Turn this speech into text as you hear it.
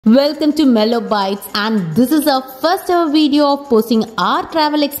Welcome to MellowBites, and this is our first ever video of posting our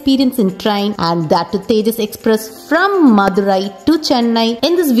travel experience in train, and that to Tejas Express from Madurai to Chennai.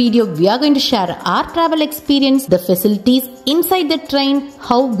 In this video, we are going to share our travel experience, the facilities inside the train,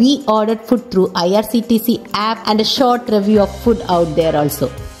 how we ordered food through IRCTC app, and a short review of food out there also.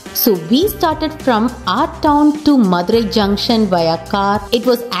 So we started from our town to Madurai junction via car. It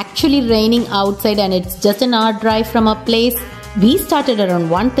was actually raining outside and it's just an hour drive from our place. We started around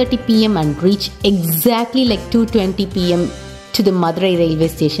 1:30 p.m. and reached exactly like 2:20 p.m. to the Madurai railway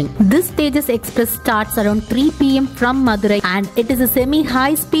station. This Tejas Express starts around 3 p.m. from Madurai, and it is a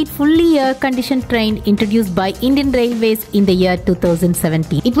semi-high-speed, fully air-conditioned train introduced by Indian Railways in the year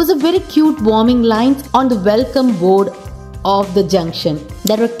 2017. It was a very cute warming lines on the welcome board of the junction.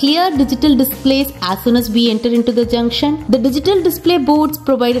 There were clear digital displays as soon as we entered into the junction. The digital display boards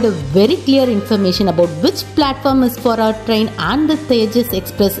provided a very clear information about which platform is for our train and the Tejas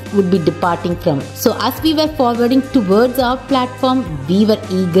Express would be departing from. So as we were forwarding towards our platform, we were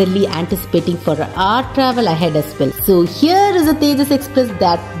eagerly anticipating for our travel ahead as well. So here is the Tejas Express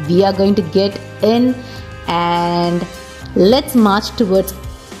that we are going to get in, and let's march towards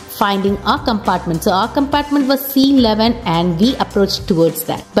finding our compartment. So our compartment was C11 and we approached towards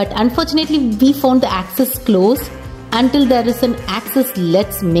that. But unfortunately we found the access closed. Until there is an access,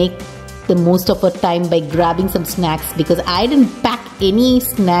 let's make the most of our time by grabbing some snacks, because I didn't pack any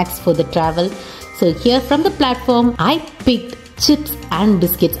snacks for the travel. So here from the platform, I picked chips and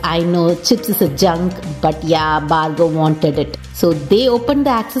biscuits. I know chips is a junk, but yeah, Bargo wanted it. So they opened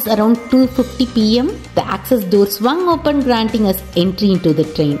the access around 2:50 p.m. The access door swung open, granting us entry into the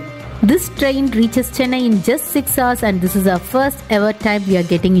train. This train reaches Chennai in just 6 hours, and this is our first ever time we are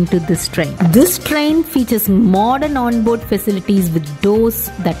getting into this train. This train features modern onboard facilities with doors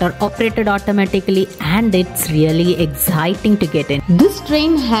that are operated automatically, and it's really exciting to get in. This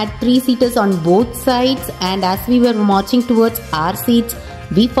train had 3-seaters on both sides, and as we were marching towards our seats,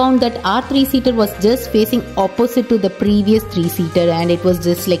 we found that our 3-seater was just facing opposite to the previous 3-seater, and it was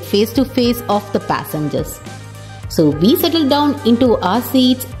just like face to face of the passengers. So we settled down into our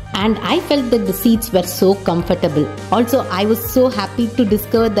seats, and I felt that the seats were so comfortable. Also, I was so happy to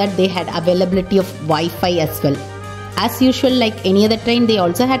discover that they had availability of Wi-Fi as well. As usual, like any other train, they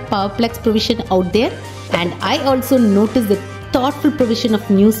also had Powerplex provision out there, and I also noticed the thoughtful provision of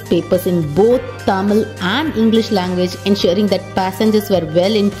newspapers in both Tamil and English language, ensuring that passengers were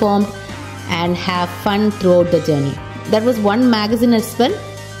well informed and have fun throughout the journey. There was one magazine as well,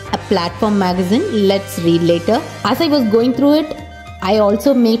 a platform magazine. Let's read later. As I was going through it, I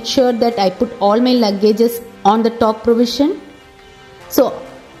also made sure that I put all my luggages on the top provision. So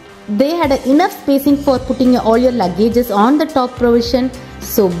they had enough spacing for putting all your luggages on the top provision.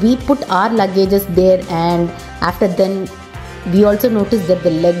 So we put our luggages there, and after then we also noticed that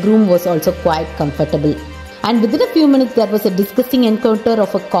the legroom was also quite comfortable. And within a few minutes there was a disgusting encounter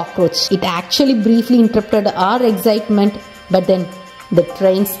of a cockroach. It actually briefly interrupted our excitement, but then the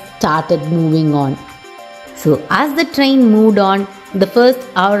train started moving on. So as the train moved on, the first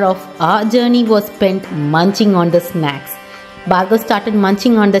hour of our journey was spent munching on the snacks. Bargo started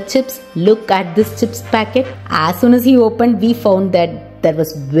munching on the chips. Look at this chips packet. As soon as he opened, we found that there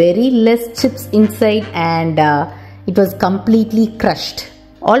was very less chips inside, and it was completely crushed.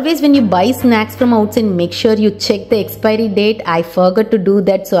 Always when you buy snacks from outside, make sure you check the expiry date. I forgot to do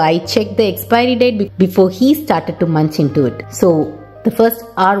that, so I checked the expiry date before he started to munch into it. So the first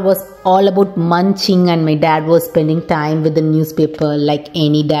hour was all about munching, and my dad was spending time with the newspaper like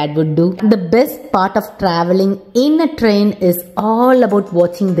any dad would do. The best part of traveling in a train is all about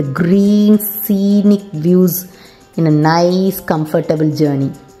watching the green scenic views in a nice comfortable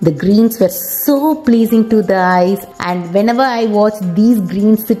journey. The greens were so pleasing to the eyes, and whenever I watch these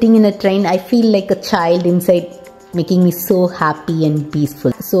greens sitting in a train, I feel like a child inside, making me so happy and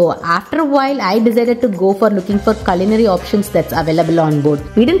peaceful. So after a while, I decided to go for looking for culinary options that's available on board.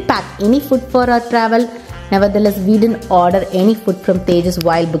 We didn't pack any food for our travel. Nevertheless, we didn't order any food from Tejas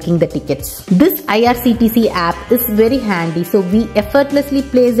while booking the tickets. This IRCTC app is very handy, so we effortlessly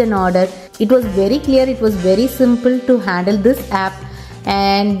placed an order. It was very clear, it was very simple to handle this app,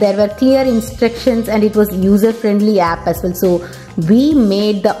 and there were clear instructions, and it was user-friendly app as well. So we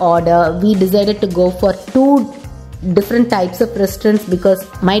made the order. We decided to go for 2 different types of restaurants, because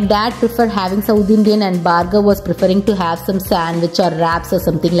my dad preferred having South Indian and Barga was preferring to have some sandwich or wraps or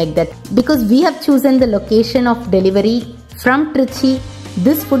something like that. Because we have chosen the location of delivery from Trichy,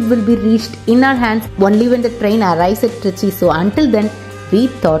 this food will be reached in our hands only when the train arrives at Trichy. So until then, we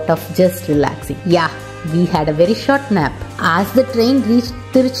thought of just relaxing. Yeah, we had a very short nap. As the train reached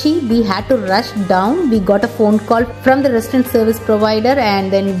Tiruchi, we had to rush down. We got a phone call from the restaurant service provider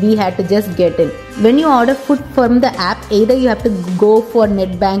and then we had to just get in. When you order food from the app, either you have to go for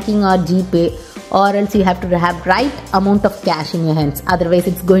net banking or GPay, or else you have to have right amount of cash in your hands. Otherwise,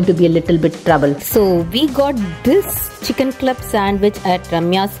 it's going to be a little bit trouble. So we got this chicken club sandwich at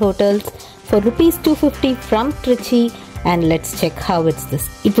Ramya's Hotels for rupees 250 from Trichy. And let's check how it's this.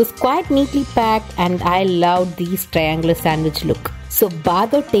 It was quite neatly packed and I loved these triangular sandwich look. So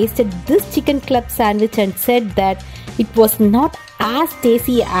Bhargav tasted this chicken club sandwich and said that it was not as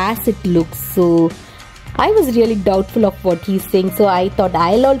tasty as it looks. So I was really doubtful of what he's saying. So I thought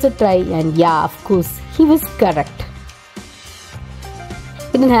I'll also try, and yeah, of course, he was correct.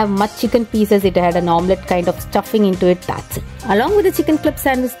 It didn't have much chicken pieces. It had an omelette kind of stuffing into it. That's it. Along with the chicken club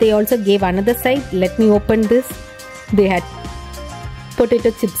sandwich, they also gave another side. Let me open this. They had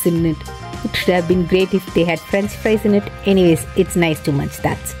potato chips in it. It should have been great if they had french fries in it. Anyways, it's nice too much.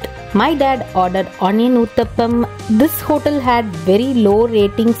 That's it. My dad ordered onion uttappam. This hotel had very low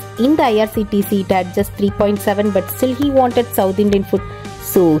ratings in the IRCTC. It had just 3.7, but still he wanted South Indian food.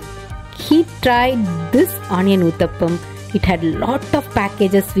 So he tried this onion uttappam. It had a lot of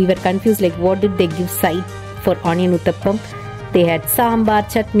packages. We were confused, like what did they give side for onion uttappam? They had sambar,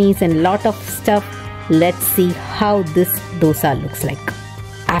 chutneys and lot of stuff. Let's see how this dosa looks like.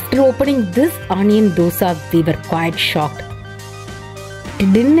 After opening this onion dosa, we were quite shocked.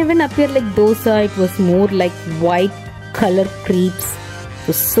 It didn't even appear like dosa. It was more like white color crepes. It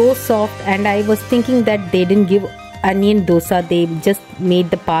was so soft, and I was thinking that they didn't give onion dosa. They just made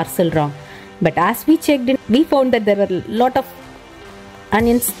the parcel wrong. But as we checked in, we found that there were a lot of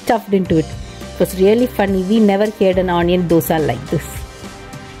onions stuffed into it. It was really funny. We never had an onion dosa like this.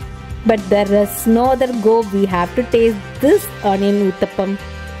 But there is no other go. We have to taste this onion uttappam,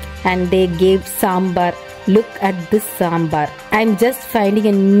 and they gave sambar. Look at this sambar. I'm just finding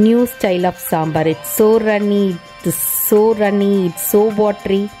a new style of sambar. It's so runny, it's so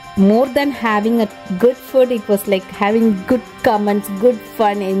watery. More than having a good food, it was like having good comments, good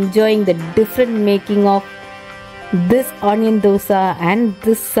fun, enjoying the different making of this onion dosa and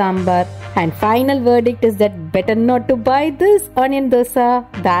this sambar. And final verdict is that better not to buy this onion dosa.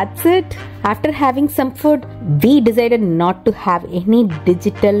 That's it. After having some food, we decided not to have any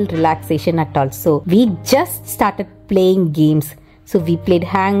digital relaxation at all. So we just started playing games. So we played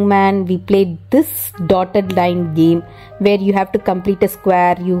hangman, we played this dotted line game where you have to complete a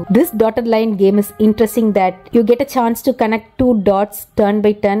square. This dotted line game is interesting that you get a chance to connect two dots turn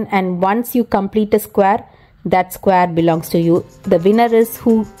by turn, and once you complete a square, that square belongs to you. The winner is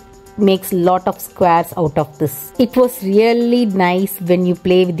who makes lot of squares out of this. It was really nice when you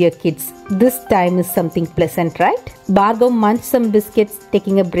play with your kids. This time is something pleasant, right? Bhargav munched some biscuits,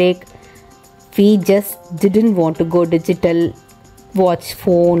 taking a break. We just didn't want to go digital, watch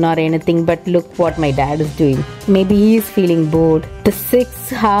phone or anything, but look what my dad is doing. Maybe he is feeling bored. The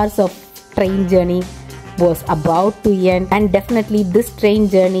 6 hours of train journey was about to end, and definitely this train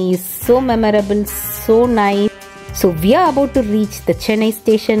journey is so memorable, so nice. So we are about to reach the Chennai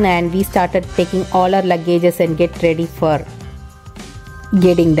station, and we started taking all our luggages and get ready for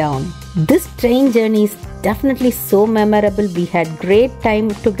getting down. This train journey is definitely so memorable. We had great time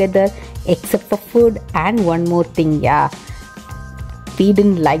together except for food, and one more thing, we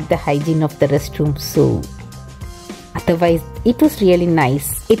didn't like the hygiene of the restroom, so otherwise it was really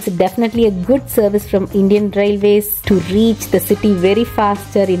nice. It's definitely a good service from Indian Railways to reach the city very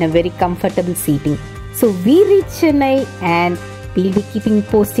faster in a very comfortable seating. So we reached Chennai, and we'll be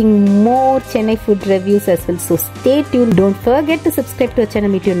posting more Chennai food reviews as well. So stay tuned. Don't forget to subscribe to our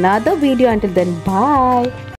channel. Meet you in another video. Until then, bye.